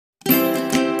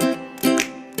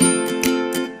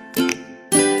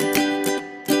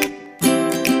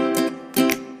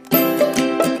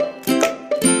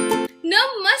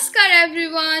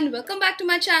welcome back to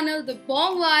my channel, The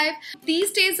Bomb Wife.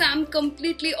 These days I'm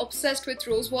completely obsessed with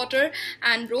rose water,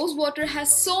 and rose water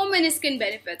has so many skin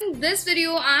benefits. In this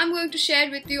video I'm going to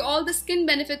share with you all the skin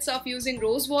benefits of using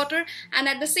rose water, and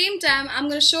at the same time I'm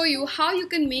going to show you how you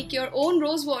can make your own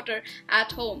rose water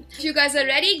at home. If you guys are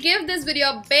ready, give this video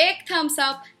a big thumbs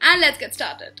up and let's get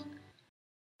started.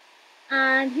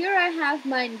 And here I have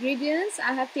my ingredients.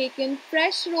 I have taken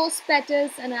fresh rose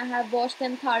petals and I have washed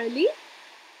them thoroughly.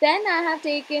 Then I have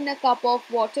taken a cup of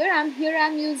water. I'm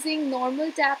using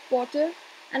normal tap water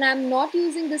and I'm not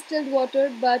using distilled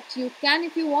water, but you can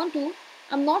if you want to.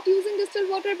 I'm not using distilled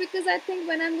water because I think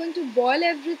when I'm going to boil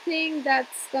everything,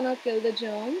 that's gonna kill the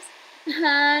germs.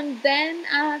 And then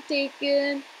I have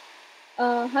taken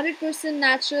 100%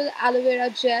 natural aloe vera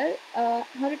gel,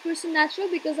 100% natural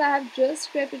because I have just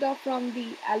scraped it off from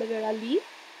the aloe vera leaf,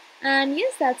 and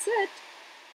yes, that's it.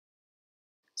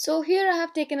 So here I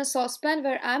have taken a saucepan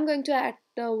where I'm going to add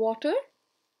the water,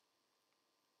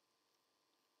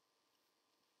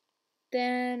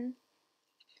 then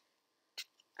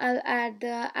I'll add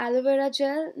the aloe vera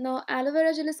gel. Now aloe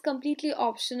vera gel is completely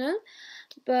optional,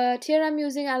 but here I'm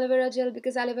using aloe vera gel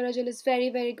because aloe vera gel is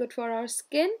very good for our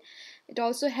skin. It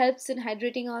also helps in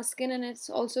hydrating our skin and it's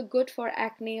also good for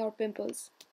acne or pimples.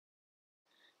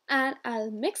 And I'll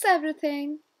mix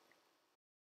everything.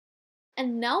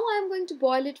 And now I'm going to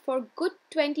boil it for good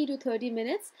 20 to 30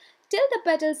 minutes till the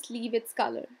petals leave its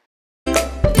color.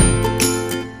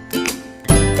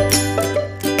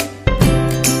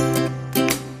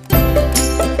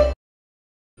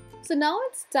 So now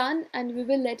it's done and we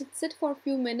will let it sit for a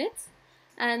few minutes,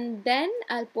 and then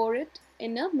I'll pour it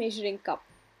in a measuring cup.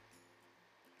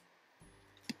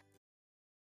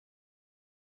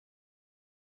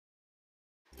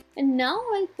 And now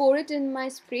I'll pour it in my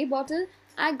spray bottle.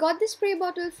 I got this spray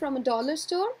bottle from a dollar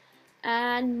store,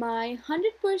 and my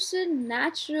 100%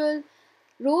 natural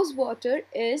rose water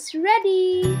is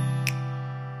ready.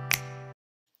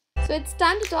 So it's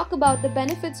time to talk about the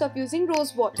benefits of using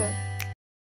rose water.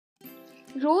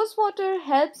 Rose water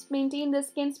helps maintain the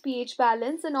skin's pH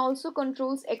balance and also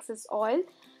controls excess oil.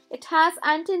 It has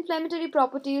anti-inflammatory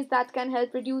properties that can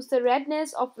help reduce the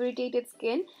redness of irritated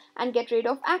skin and get rid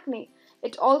of acne.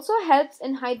 It also helps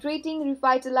in hydrating,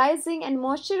 revitalizing and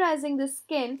moisturizing the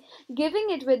skin,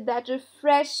 giving it with that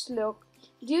refreshed look.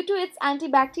 Due to its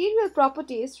antibacterial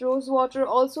properties, rose water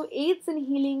also aids in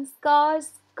healing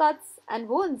scars, cuts and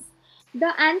wounds.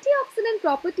 The antioxidant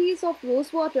properties of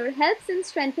rose water helps in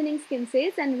strengthening skin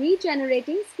cells and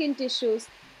regenerating skin tissues.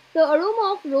 The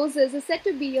aroma of roses is said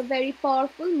to be a very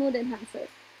powerful mood enhancer.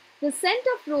 The scent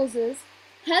of roses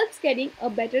helps getting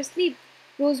a better sleep.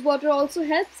 Rose water also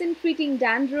helps in treating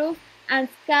dandruff and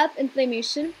scalp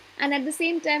inflammation, and at the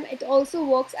same time it also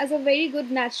works as a very good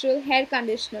natural hair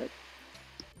conditioner.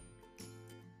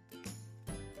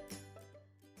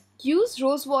 Use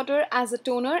rose water as a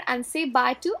toner and say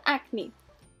bye to acne.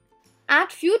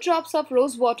 Add few drops of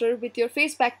rose water with your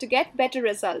face pack to get better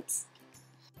results.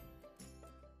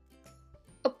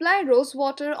 Apply rose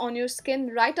water on your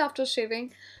skin right after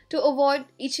shaving to avoid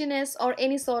itchiness or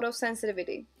any sort of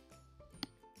sensitivity.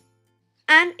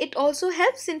 And it also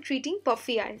helps in treating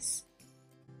puffy eyes.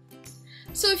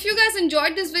 So if you guys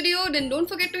enjoyed this video, then don't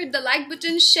forget to hit the like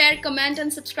button, share, comment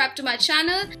and subscribe to my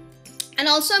channel. And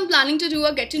also I'm planning to do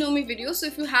a get to know me video, so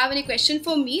if you have any question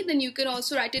for me, then you can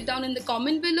also write it down in the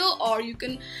comment below, or you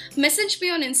can message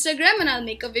me on Instagram and I'll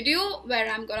make a video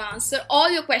where I'm gonna answer all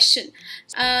your questions.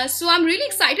 So I'm really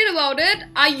excited about it.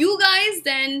 Are you guys?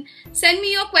 Then send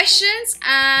me your questions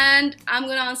and I'm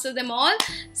gonna answer them all.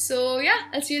 So yeah,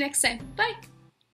 I'll see you next time. Bye.